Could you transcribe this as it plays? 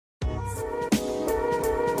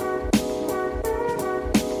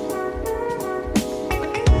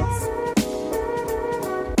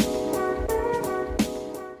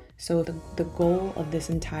So the goal of this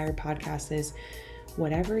entire podcast is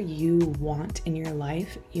whatever you want in your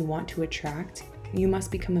life, you want to attract, you must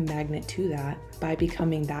become a magnet to that by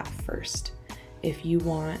becoming that first. If you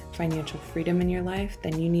want financial freedom in your life,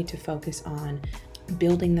 then you need to focus on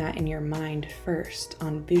building that in your mind first,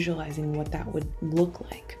 on visualizing what that would look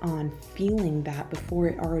like, on feeling that before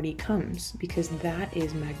it already comes, because that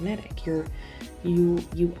is magnetic.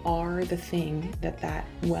 You are the thing that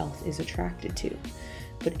wealth is attracted to.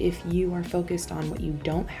 But if you are focused on what you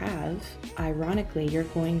don't have, ironically, you're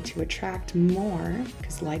going to attract more,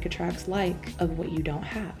 because like attracts like, of what you don't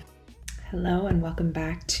have. Hello, and welcome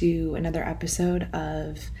back to another episode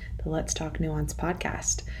of the Let's Talk Nuance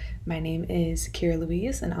podcast. My name is Kira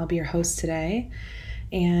Louise, and I'll be your host today.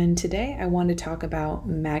 And today I want to talk about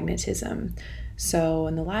magnetism. So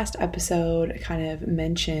in the last episode, I kind of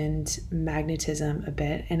mentioned magnetism a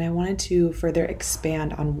bit, and I wanted to further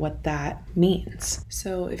expand on what that means.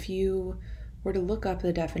 So if you were to look up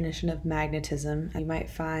the definition of magnetism, you might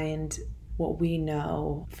find what we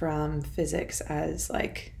know from physics as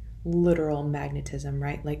like literal magnetism,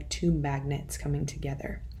 right? Like two magnets coming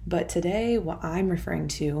together. But today, what I'm referring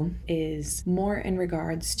to is more in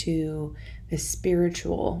regards to the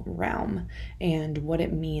spiritual realm and what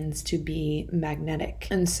it means to be magnetic.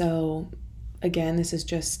 And so, again, this is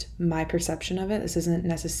just my perception of it. This isn't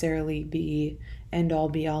necessarily the end-all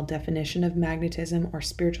be-all definition of magnetism or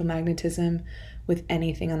spiritual magnetism with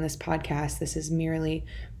anything on this podcast. This is merely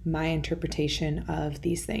my interpretation of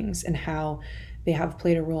these things and how they have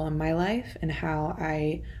played a role in my life and how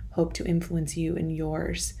I hope to influence you in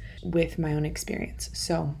yours with my own experience.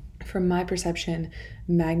 So from my perception,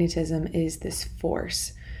 magnetism is this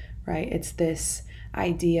force, right? It's this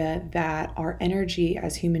idea that our energy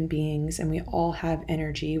as human beings, and we all have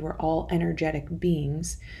energy, we're all energetic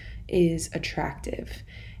beings, is attractive.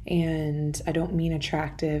 And I don't mean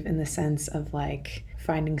attractive in the sense of like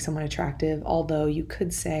finding someone attractive, although you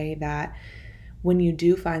could say that when you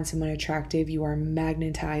do find someone attractive, you are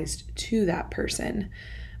magnetized to that person.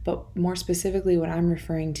 But more specifically, what I'm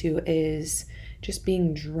referring to is just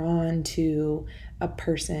being drawn to a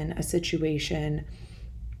person, a situation,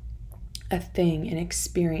 a thing, an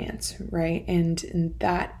experience, right? And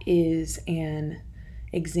that is an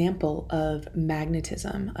example of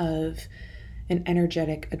magnetism, of an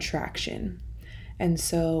energetic attraction. And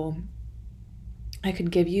so I could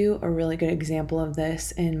give you a really good example of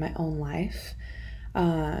this in my own life.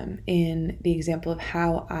 In the example of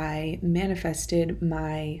how I manifested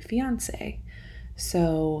my fiance.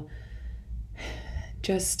 So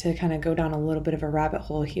just to kind of go down a little bit of a rabbit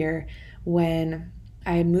hole here, when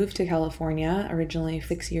I moved to California originally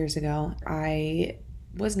 6 years ago, I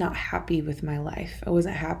was not happy with my life. I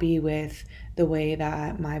wasn't happy with the way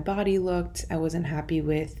that my body looked. I wasn't happy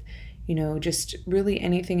with, just really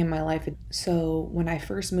anything in my life. So when I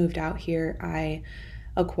first moved out here, I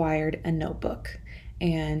acquired a notebook.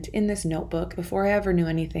 And in this notebook, before I ever knew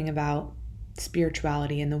anything about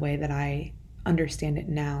spirituality in the way that I understand it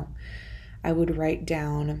now, I would write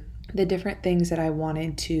down the different things that I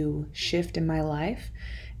wanted to shift in my life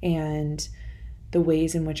and the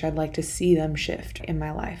ways in which I'd like to see them shift in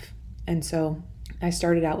my life. And so I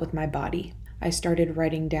started out with my body. I started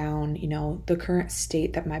writing down, the current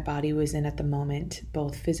state that my body was in at the moment,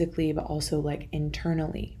 both physically, but also like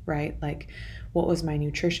internally, right? Like what was my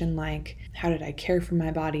nutrition like? How did I care for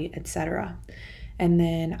my body, etc. And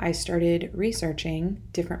then I started researching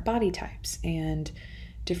different body types and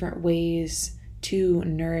different ways to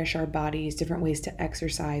nourish our bodies, different ways to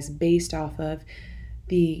exercise based off of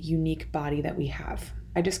the unique body that we have.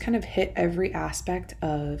 I just kind of hit every aspect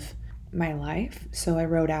of my life. So I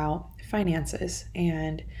wrote out finances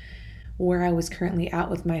and where I was currently at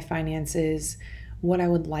with my finances, what I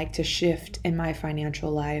would like to shift in my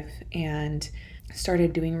financial life, and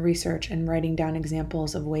started doing research and writing down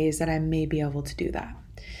examples of ways that I may be able to do that.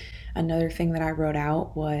 Another thing that I wrote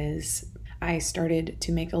out was I started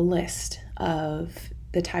to make a list of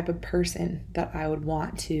the type of person that I would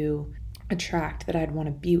want to attract, that I'd want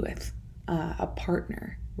to be with, a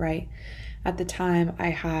partner, right? At the time, I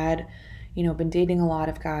had, been dating a lot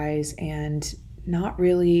of guys and not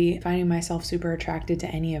really finding myself super attracted to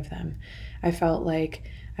any of them. I felt like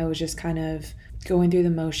I was just kind of going through the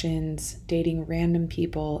motions, dating random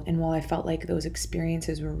people. And while I felt like those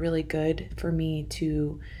experiences were really good for me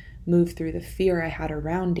to move through the fear I had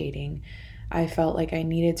around dating, I felt like I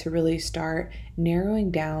needed to really start narrowing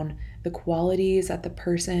down the qualities that the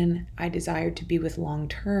person I desired to be with long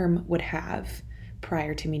term would have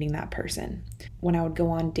prior to meeting that person. When I would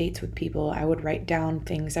go on dates with people, I would write down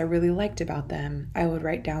things I really liked about them. I would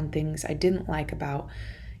write down things I didn't like about,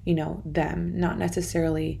 them, not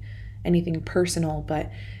necessarily anything personal,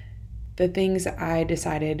 but the things that I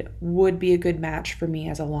decided would be a good match for me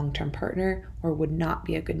as a long-term partner or would not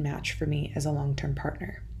be a good match for me as a long-term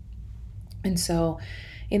partner. And so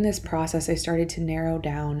in this process, I started to narrow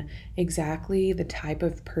down exactly the type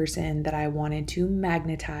of person that I wanted to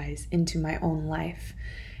magnetize into my own life.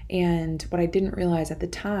 And what I didn't realize at the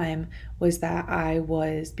time was that I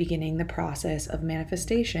was beginning the process of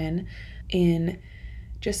manifestation in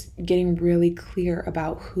just getting really clear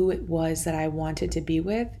about who it was that I wanted to be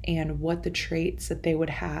with and what the traits that they would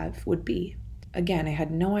have would be. Again, I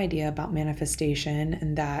had no idea about manifestation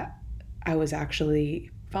and that I was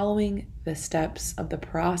actually following the steps of the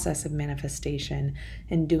process of manifestation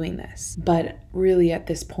and doing this. But really at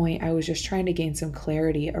this point, I was just trying to gain some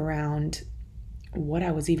clarity around what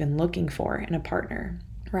I was even looking for in a partner,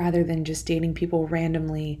 rather than just dating people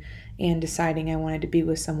randomly and deciding I wanted to be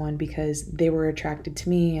with someone because they were attracted to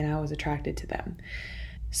me and I was attracted to them.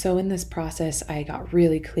 So in this process, I got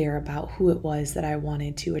really clear about who it was that I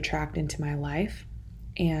wanted to attract into my life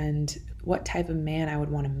and what type of man I would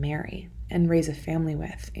want to marry and raise a family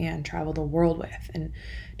with and travel the world with and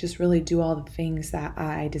just really do all the things that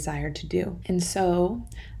I desired to do. And so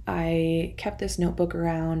I kept this notebook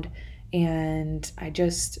around and I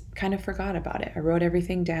just kind of forgot about it. I wrote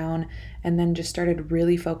everything down and then just started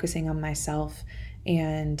really focusing on myself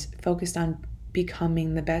and focused on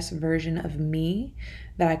becoming the best version of me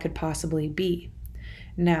that I could possibly be.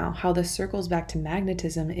 Now, how this circles back to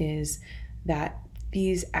magnetism is that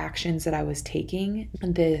these actions that I was taking,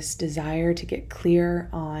 this desire to get clear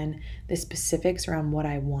on the specifics around what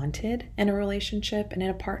I wanted in a relationship and in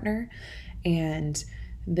a partner, and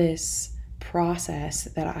this process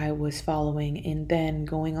that I was following and then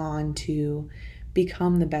going on to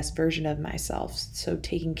become the best version of myself. So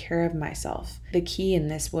taking care of myself. The key in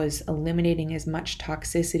this was eliminating as much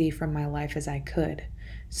toxicity from my life as I could.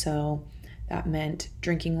 So that meant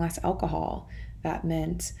drinking less alcohol. That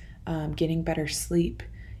meant getting better sleep,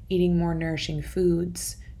 eating more nourishing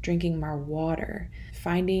foods, drinking more water,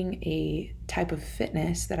 finding a type of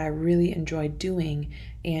fitness that I really enjoyed doing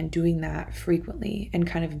and doing that frequently, and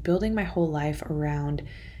kind of building my whole life around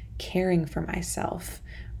caring for myself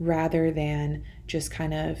rather than just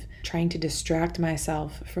kind of trying to distract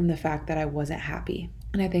myself from the fact that I wasn't happy.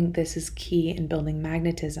 And I think this is key in building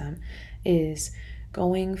magnetism, is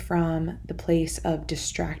going from the place of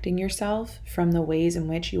distracting yourself from the ways in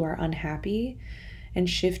which you are unhappy and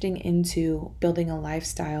shifting into building a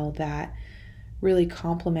lifestyle that really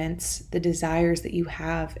complements the desires that you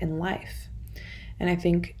have in life. And I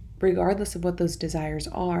think regardless of what those desires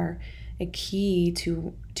are, a key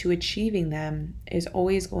to achieving them is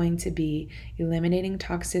always going to be eliminating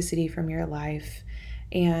toxicity from your life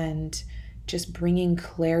and just bringing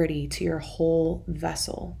clarity to your whole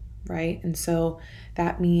vessel, right? And so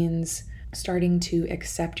that means starting to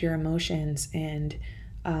accept your emotions and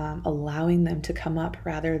allowing them to come up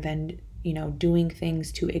rather than, doing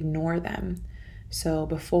things to ignore them. So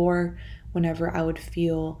before, whenever I would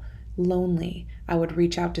feel lonely, I would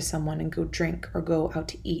reach out to someone and go drink or go out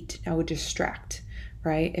to eat. I would distract,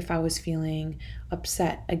 right? If I was feeling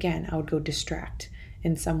upset, again, I would go distract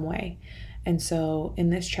in some way. And so in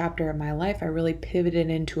this chapter of my life, I really pivoted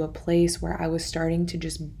into a place where I was starting to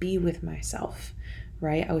just be with myself,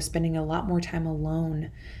 right? I was spending a lot more time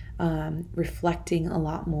alone, reflecting a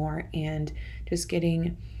lot more, and just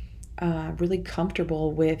getting really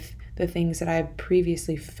comfortable with the things that I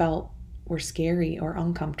previously felt were scary or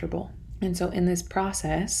uncomfortable. And so in this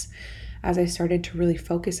process, as I started to really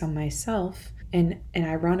focus on myself and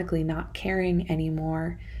ironically not caring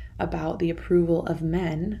anymore about the approval of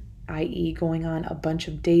men, i.e. going on a bunch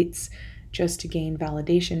of dates just to gain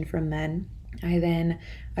validation from men, I then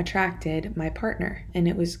attracted my partner, and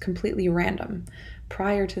it was completely random.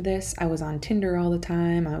 Prior to this, I was on Tinder all the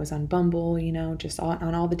time. I was on Bumble, just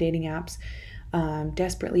on all the dating apps,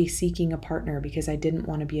 desperately seeking a partner because I didn't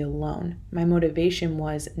want to be alone. My motivation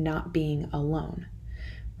was not being alone,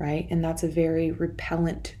 right? And that's a very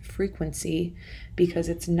repellent frequency because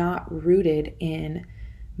it's not rooted in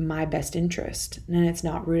my best interest, and it's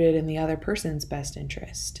not rooted in the other person's best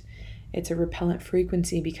interest. It's a repellent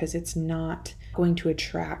frequency because it's not going to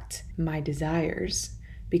attract my desires,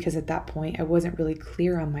 because at that point I wasn't really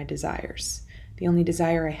clear on my desires. The only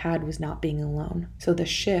desire I had was not being alone. So the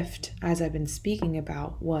shift, as I've been speaking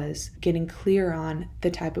about, was getting clear on the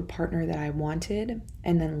type of partner that I wanted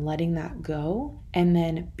and then letting that go and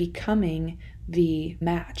then becoming the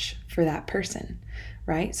match for that person,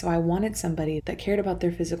 right? So I wanted somebody that cared about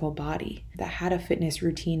their physical body, that had a fitness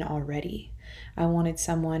routine already. I wanted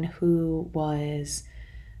someone who was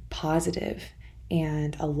positive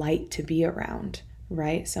and a light to be around,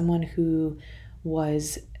 right? Someone who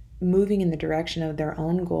was moving in the direction of their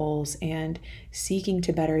own goals and seeking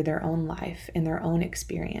to better their own life and their own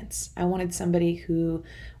experience. I wanted somebody who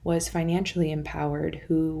was financially empowered,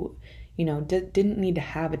 who, didn't need to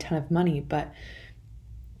have a ton of money, but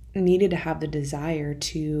needed to have the desire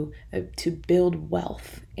to build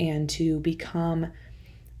wealth and to become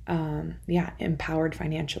empowered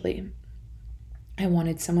financially. I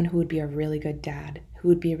wanted someone who would be a really good dad, who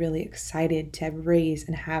would be really excited to raise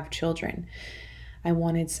and have children. I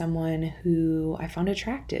wanted someone who I found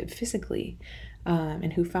attractive physically,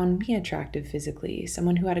 and who found me attractive physically,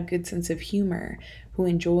 someone who had a good sense of humor, who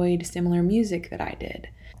enjoyed similar music that I did.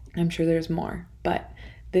 I'm sure there's more, but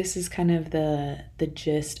this is kind of the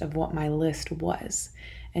gist of what my list was.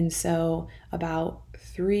 And so about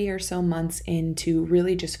 3 or so months into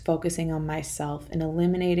really just focusing on myself and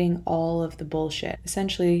eliminating all of the bullshit.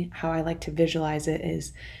 Essentially, how I like to visualize it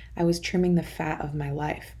is I was trimming the fat of my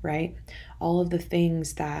life, right? All of the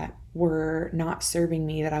things that were not serving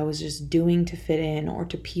me, that I was just doing to fit in or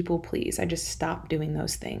to people please. I just stopped doing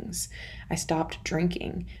those things. I stopped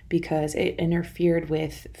drinking because it interfered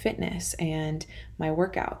with fitness and my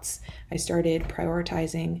workouts. I started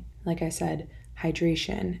prioritizing, like I said,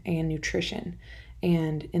 hydration and nutrition.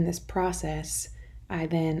 And in this process, I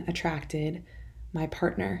then attracted my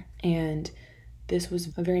partner. And this was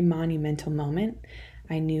a very monumental moment.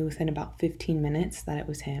 I knew within about 15 minutes that it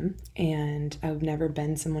was him. And I've never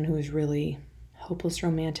been someone who was really hopeless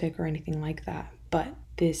romantic or anything like that. But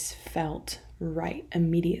this felt right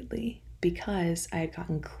immediately because I had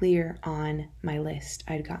gotten clear on my list.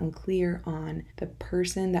 I had gotten clear on the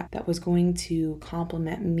person that was going to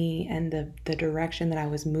complement me and the direction that I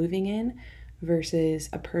was moving in versus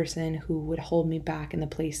a person who would hold me back in the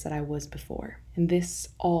place that I was before. And this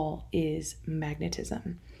all is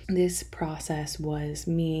magnetism. This process was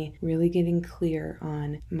me really getting clear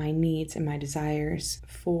on my needs and my desires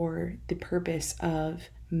for the purpose of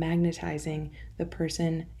magnetizing the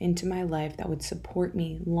person into my life that would support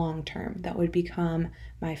me long term, that would become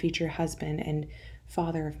my future husband and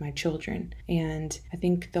father of my children. And I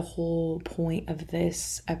think the whole point of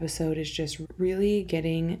this episode is just really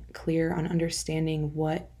getting clear on understanding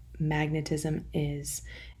what magnetism is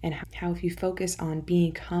and how if you focus on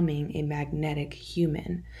becoming a magnetic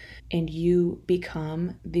human and you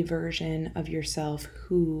become the version of yourself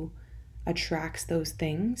who attracts those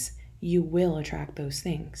things, you will attract those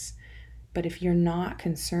things. But if you're not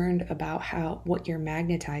concerned about what you're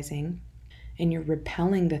magnetizing and you're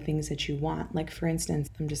repelling the things that you want, like for instance,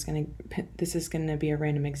 this is going to be a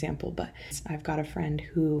random example, but I've got a friend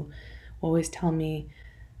who will always tell me,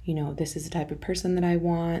 this is the type of person that I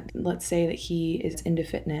want. Let's say that he is into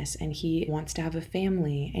fitness and he wants to have a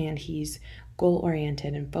family and he's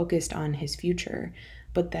goal-oriented and focused on his future.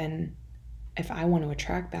 But then if I want to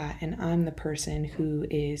attract that and I'm the person who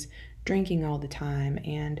is drinking all the time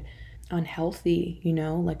and unhealthy,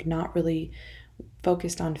 like not really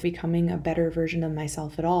focused on becoming a better version of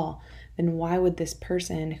myself at all, then why would this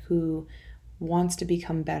person who wants to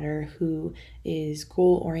become better, who is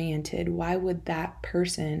goal-oriented, why would that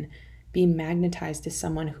person be magnetized to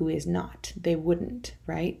someone who is not? They wouldn't,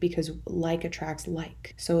 right? Because like attracts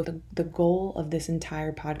like. So the goal of this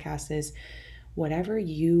entire podcast is whatever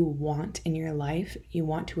you want in your life, you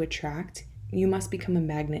want to attract, you must become a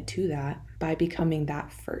magnet to that by becoming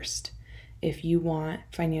that first. If you want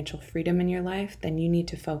financial freedom in your life, then you need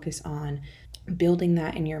to focus on building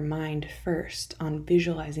that in your mind first, on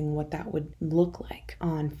visualizing what that would look like,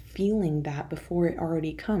 on feeling that before it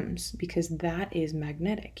already comes, because that is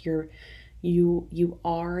magnetic. You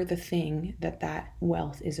are the thing that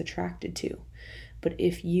wealth is attracted to. But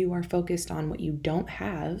if you are focused on what you don't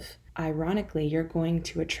have, ironically, you're going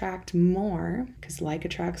to attract more, because like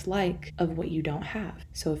attracts like, of what you don't have.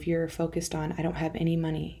 So if you're focused on, I don't have any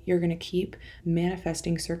money, you're going to keep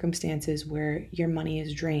manifesting circumstances where your money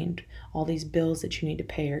is drained. All these bills that you need to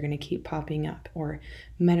pay are going to keep popping up, or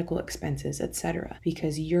medical expenses, etc.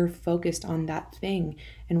 Because you're focused on that thing.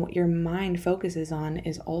 And what your mind focuses on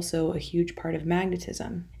is also a huge part of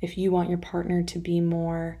magnetism. If you want your partner to be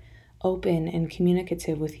more open and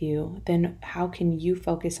communicative with you, then how can you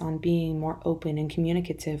focus on being more open and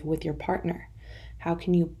communicative with your partner? How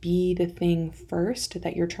can you be the thing first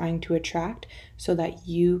that you're trying to attract so that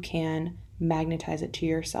you can magnetize it to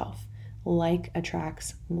yourself? Like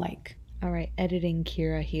attracts like. All right, editing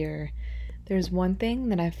Kira here. There's one thing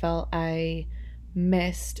that I felt I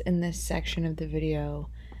missed in this section of the video,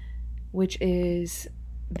 which is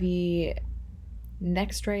the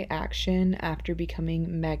next right action after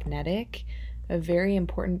becoming magnetic. A very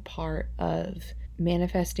important part of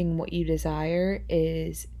Manifesting what you desire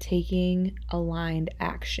is taking aligned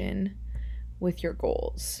action with your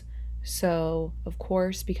goals. So, of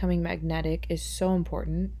course, becoming magnetic is so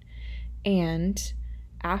important. And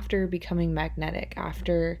after becoming magnetic,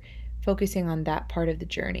 after focusing on that part of the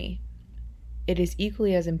journey, it is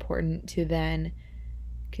equally as important to then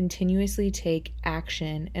continuously take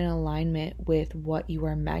action in alignment with what you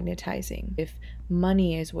are magnetizing. If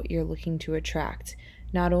money is what you're looking to attract,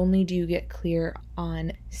 not only do you get clear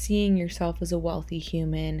on seeing yourself as a wealthy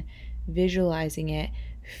human, visualizing it,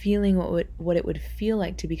 feeling what it would feel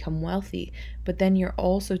like to become wealthy, but then you're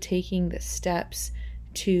also taking the steps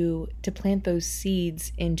to plant those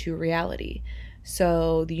seeds into reality.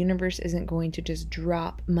 So the universe isn't going to just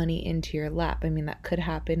drop money into your lap. I mean, that could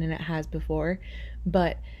happen and it has before,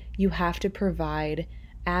 but you have to provide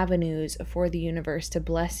avenues for the universe to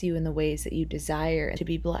bless you in the ways that you desire to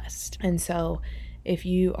be blessed. And so if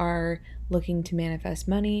you are looking to manifest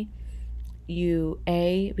money, you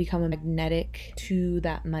become magnetic to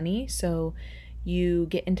that money. So you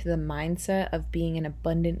get into the mindset of being an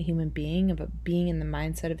abundant human being, being in the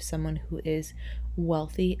mindset of someone who is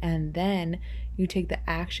wealthy, and then you take the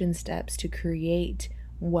action steps to create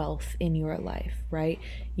wealth in your life, right?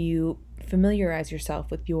 You familiarize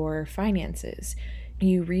yourself with your finances.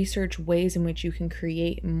 You research ways in which you can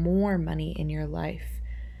create more money in your life.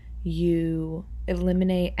 You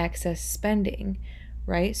eliminate excess spending,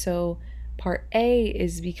 right? So part A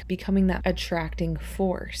is becoming that attracting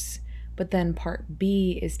force. But then part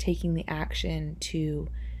B is taking the action to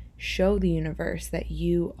show the universe that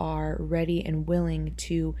you are ready and willing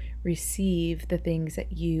to receive the things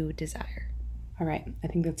that you desire. All right, I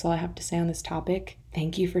think that's all I have to say on this topic.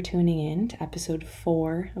 Thank you for tuning in to episode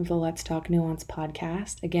 4 of the Let's Talk Nuance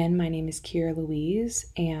podcast. Again, my name is Kira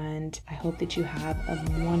Louise, and I hope that you have a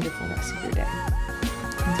wonderful rest of your day.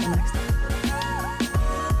 Until next time.